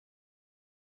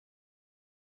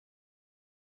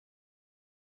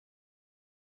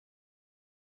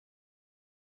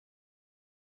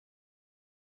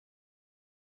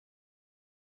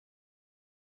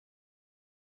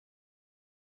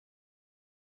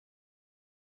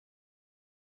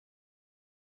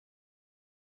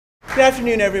Good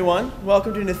afternoon, everyone.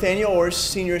 Welcome to Nathaniel Orr's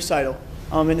senior recital.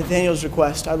 At Nathaniel's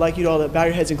request, I'd like you all to bow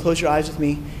your heads and close your eyes with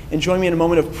me and join me in a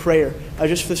moment of prayer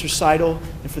just for this recital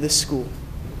and for this school.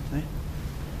 Right?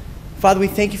 Father, we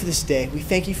thank you for this day. We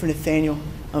thank you for Nathaniel,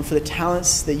 for the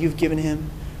talents that you've given him,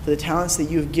 for the talents that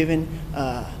you have given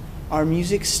our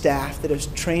music staff that has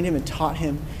trained him and taught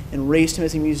him and raised him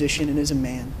as a musician and as a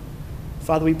man.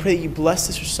 Father, we pray that you bless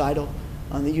this recital,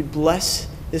 that you'd bless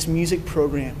this music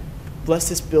program, bless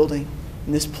this building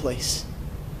and this place.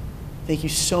 Thank you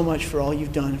so much for all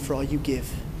you've done and for all you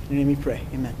give. In your name we pray.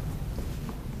 Amen.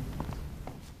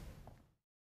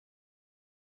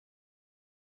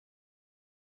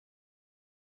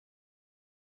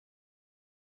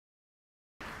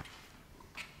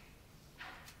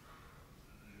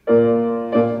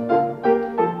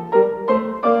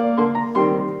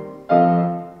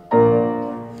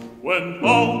 When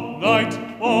all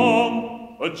night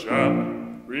long a chap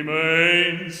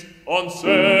remains on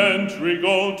sentry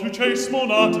go to chase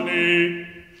monotony,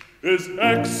 his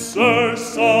exercises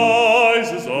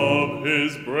of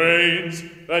his brains,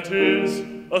 that is,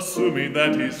 assuming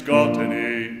that he's got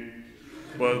any,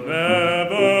 but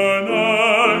never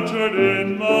nurtured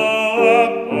in the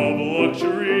lap of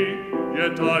luxury.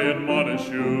 Yet I admonish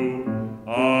you,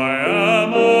 I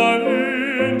am an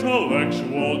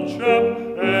intellectual chap,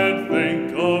 and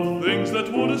think of things that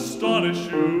would astonish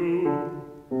you.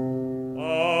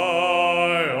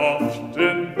 I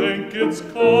often think it's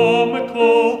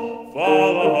comical,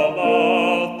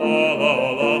 fa-la-la,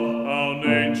 fa-la-la, how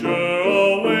nature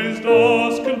always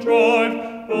does contrive,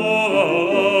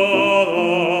 fa-la-la,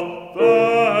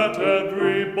 that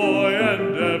every boy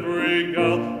and every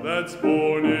gal that's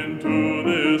born into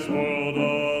this world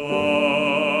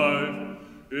alive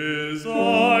is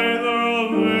either a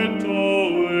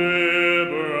little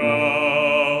liberal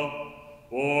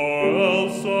or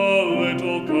else a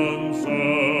little conservative.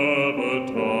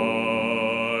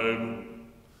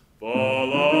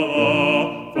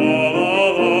 Fa-la-la,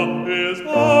 fa-la-la is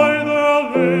either a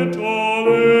little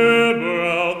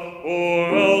liberal or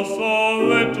else a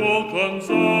little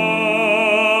conservative.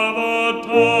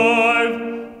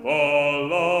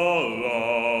 Fa-la-la.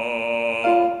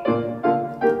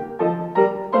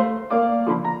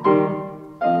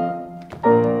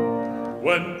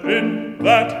 When in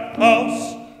that house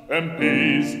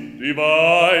MPs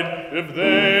divide if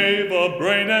they've a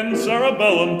brain and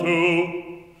cerebellum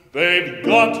too, they've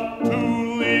got to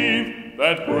leave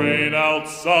that brain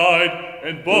outside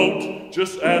and vote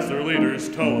just as their leaders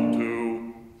tell them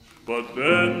to. But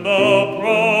then the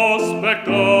prospect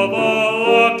of a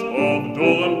lot of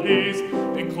dull MPs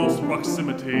in close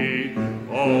proximity,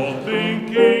 all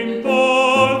thinking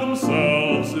for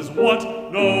themselves, is what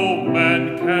no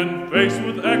man can face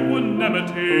with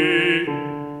equanimity.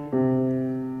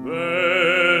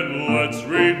 Then let's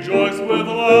rejoice with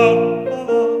loud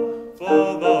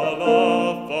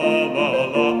fa-la-la,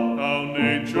 fa-la-la, how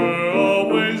nature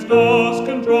always does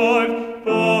contrive,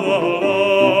 fa-la-la,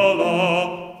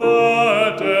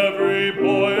 that every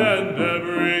boy and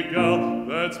every gal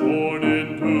that's born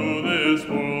into this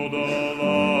world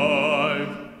alive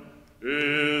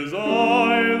is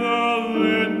either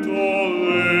little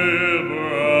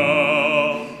liberal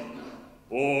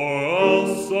or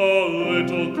else a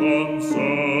little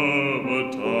conservative.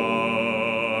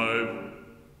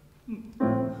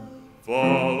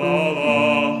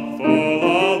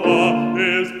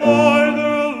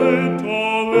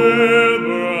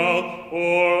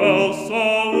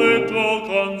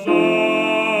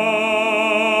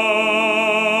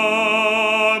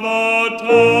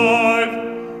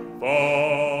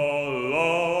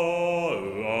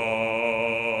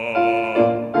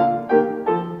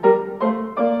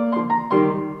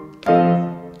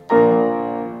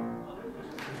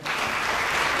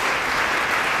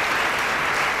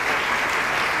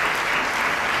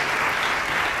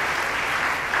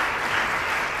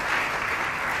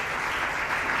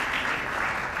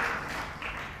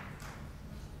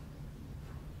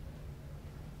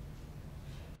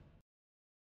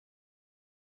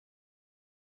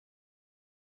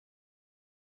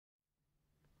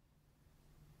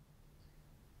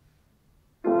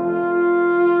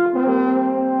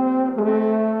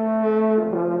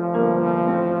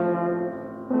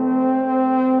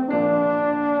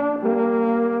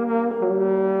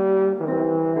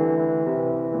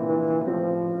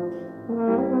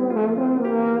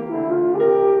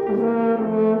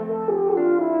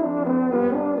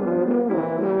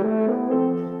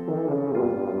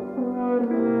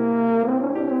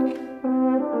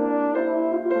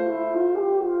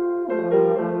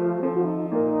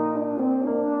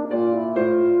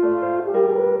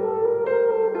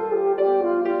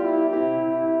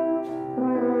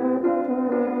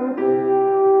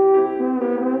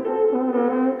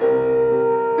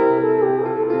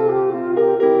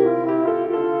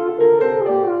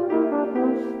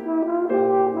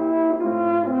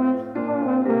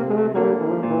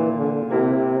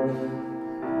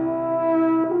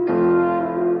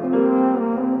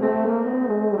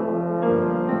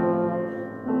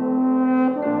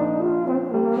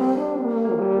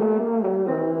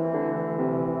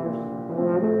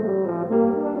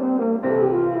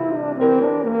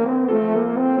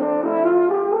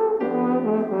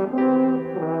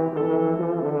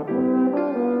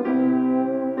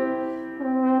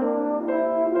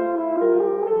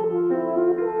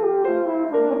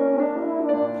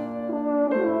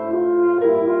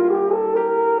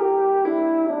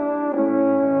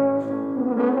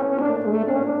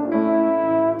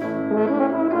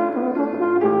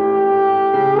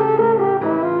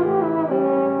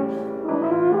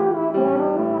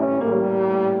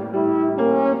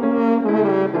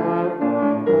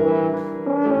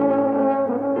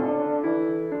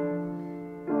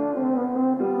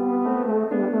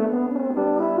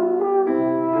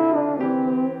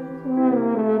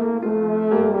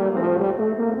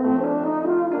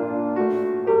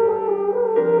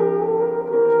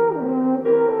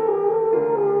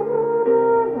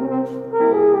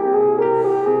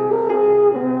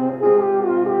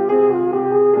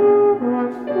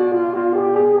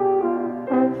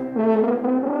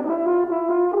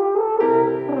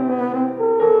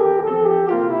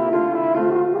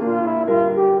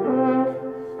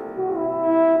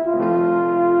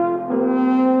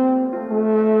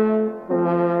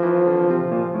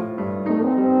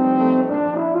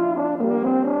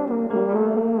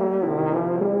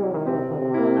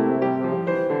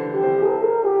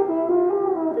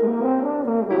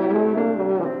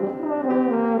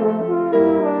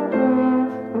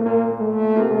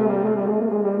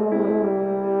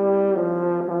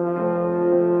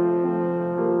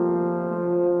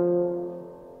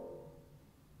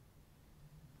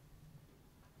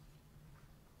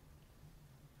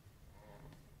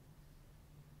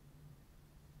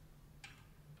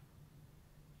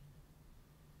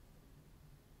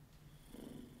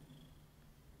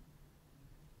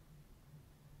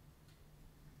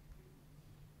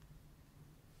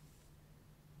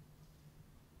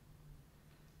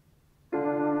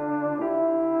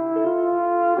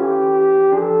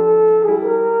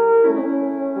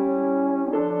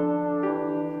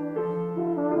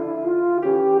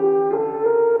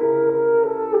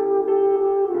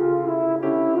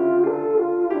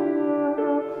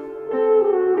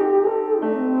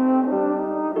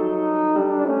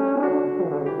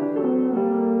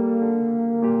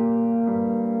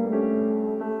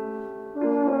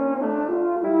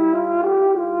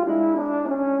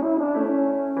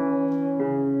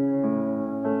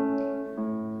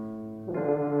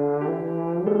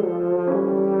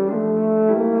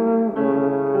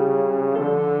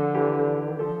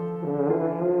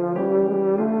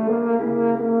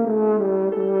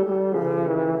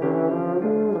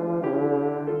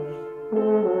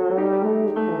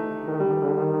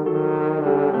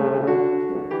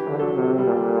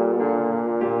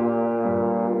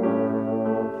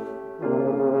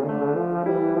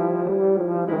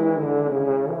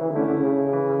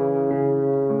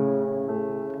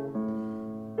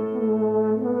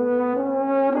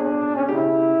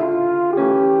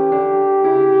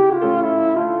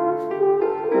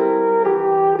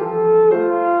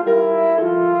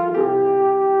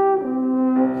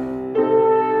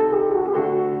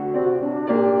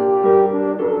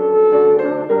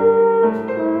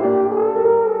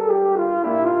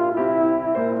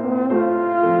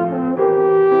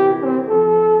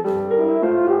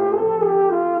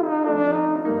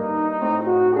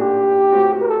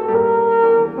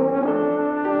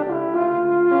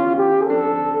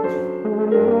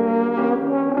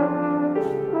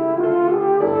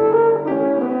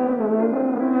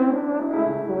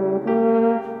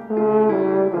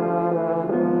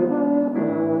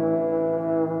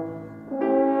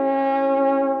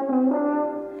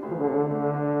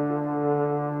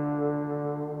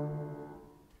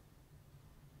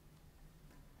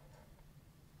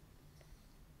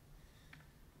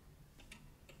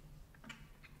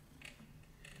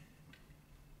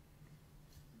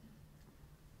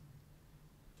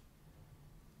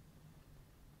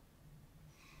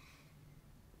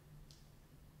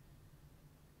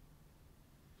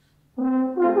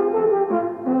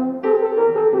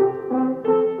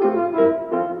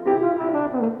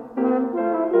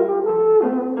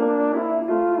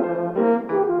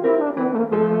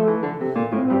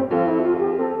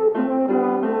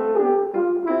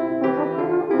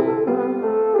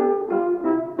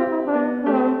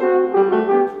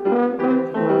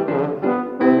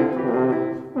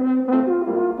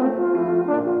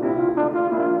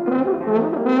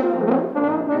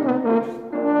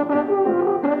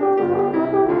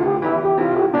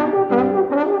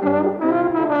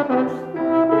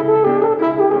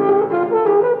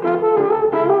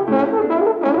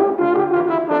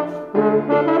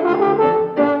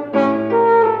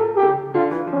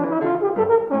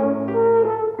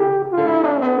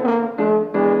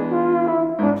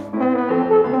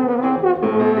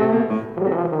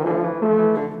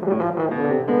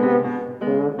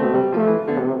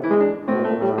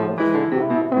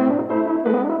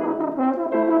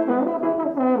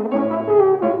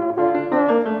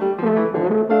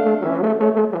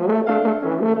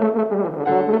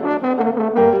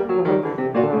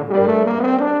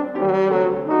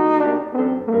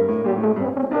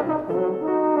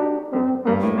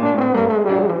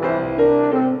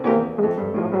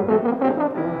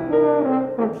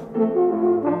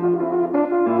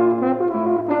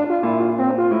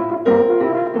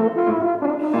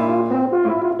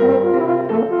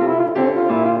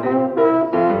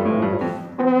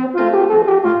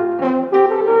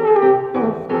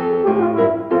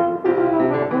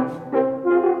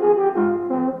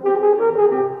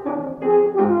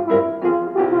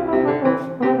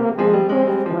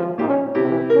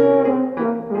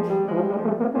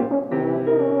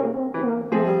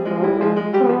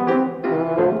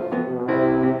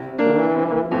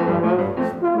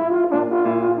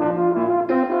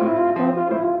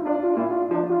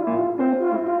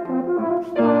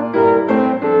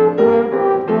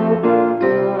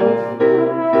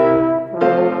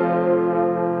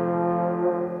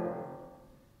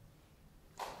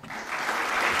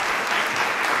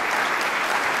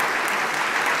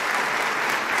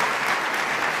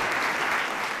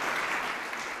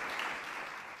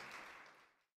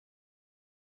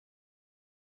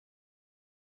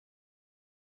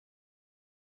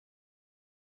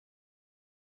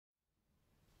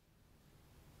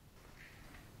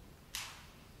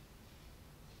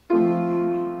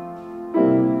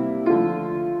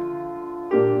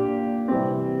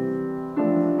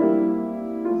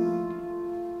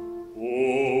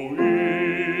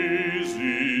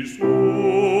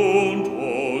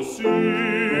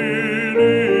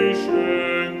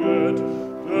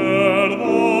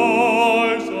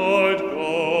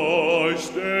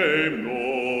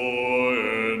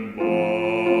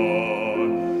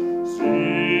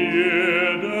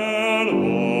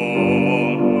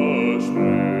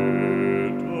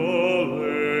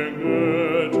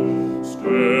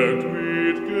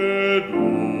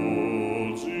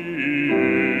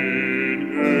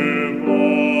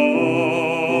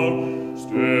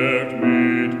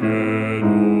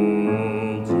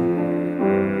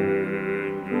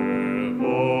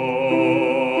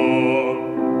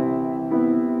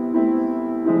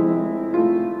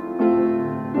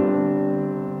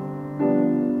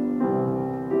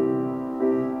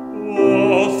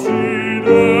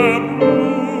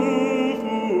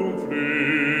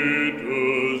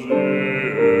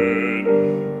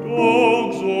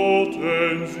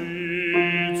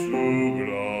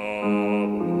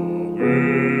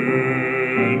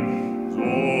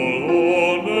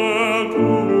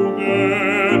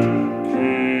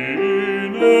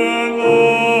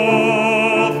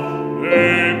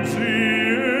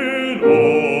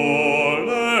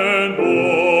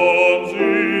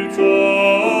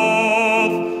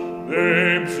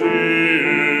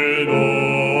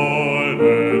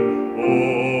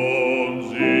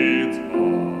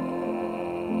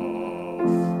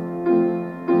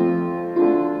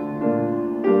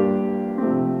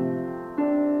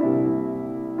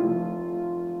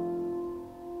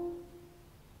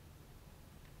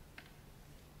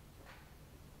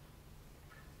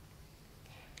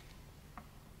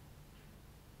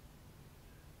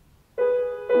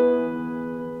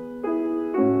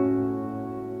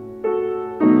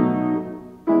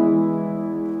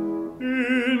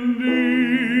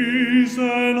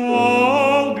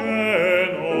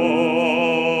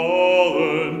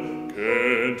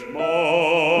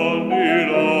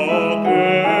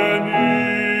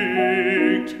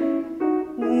 geniegt,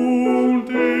 und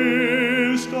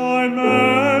ist ein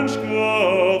Mensch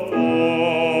gefallen,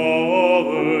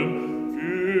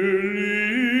 für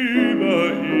Liebe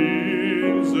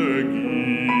ihn sie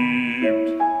gibt.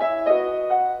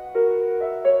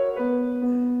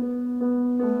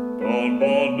 Dann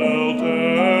wandelt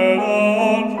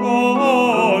an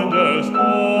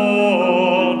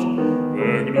Freundesort,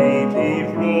 begnügt und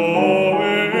froh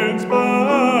ins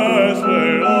beste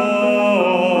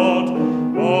Land.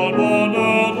 Dann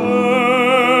wandelt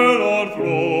an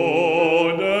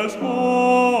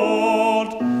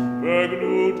Freundesort,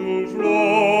 begnügt und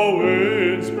froh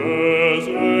ins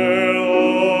beste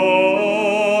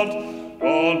Land.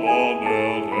 Dann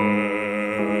wandelt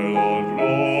an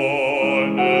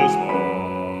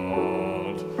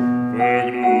Freundesort,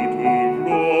 begnügt und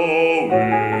froh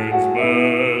ins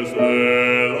beste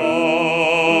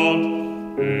Land,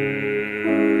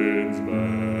 ins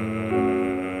beste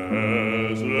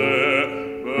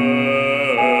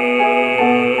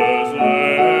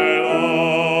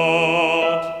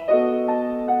Land.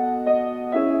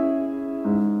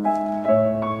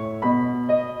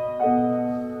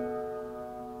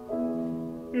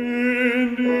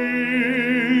 In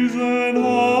diesen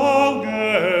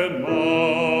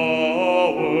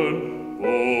Hagenmauern,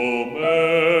 wo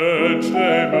Mensch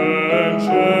den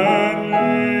Menschen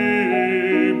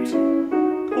liebt,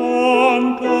 kann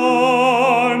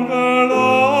kein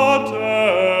Verlatte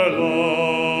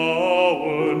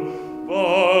lauern,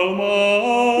 weil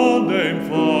man den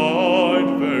Feind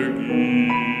vergibt.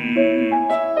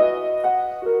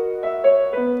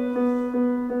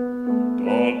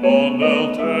 Dann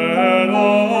wandelt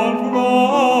an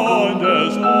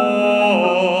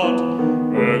Freundesort,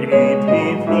 begnügt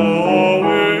und froh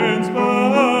ins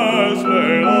beste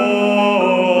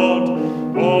Land.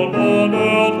 Dann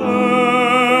wandelt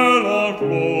an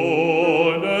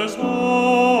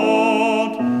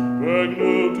Freundesort,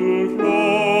 begnügt und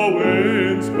froh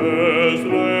ins beste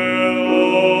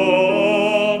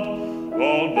Land.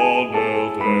 Dann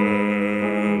wandelt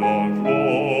an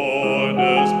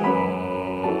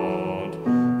Freundesort,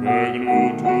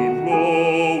 begnügt und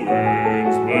froh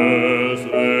ins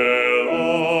beste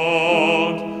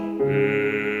Land,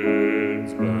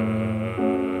 ins beste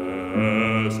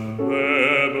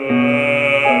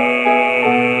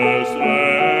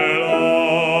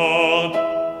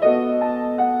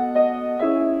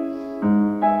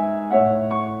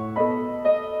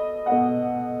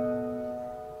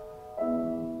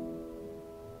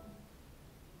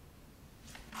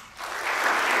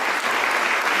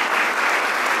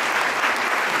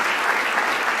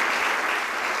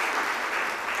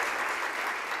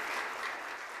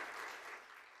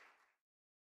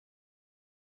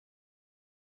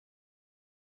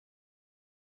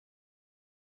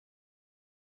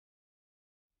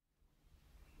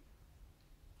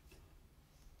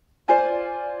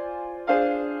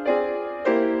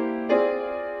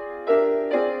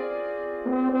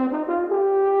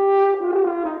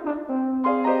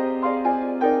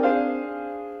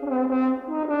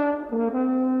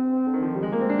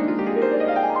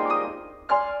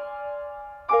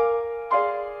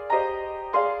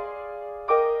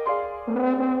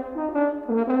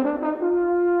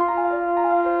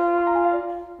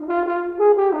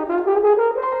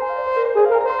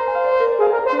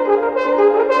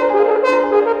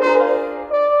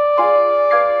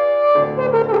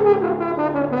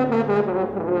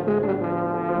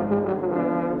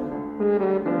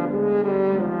Land.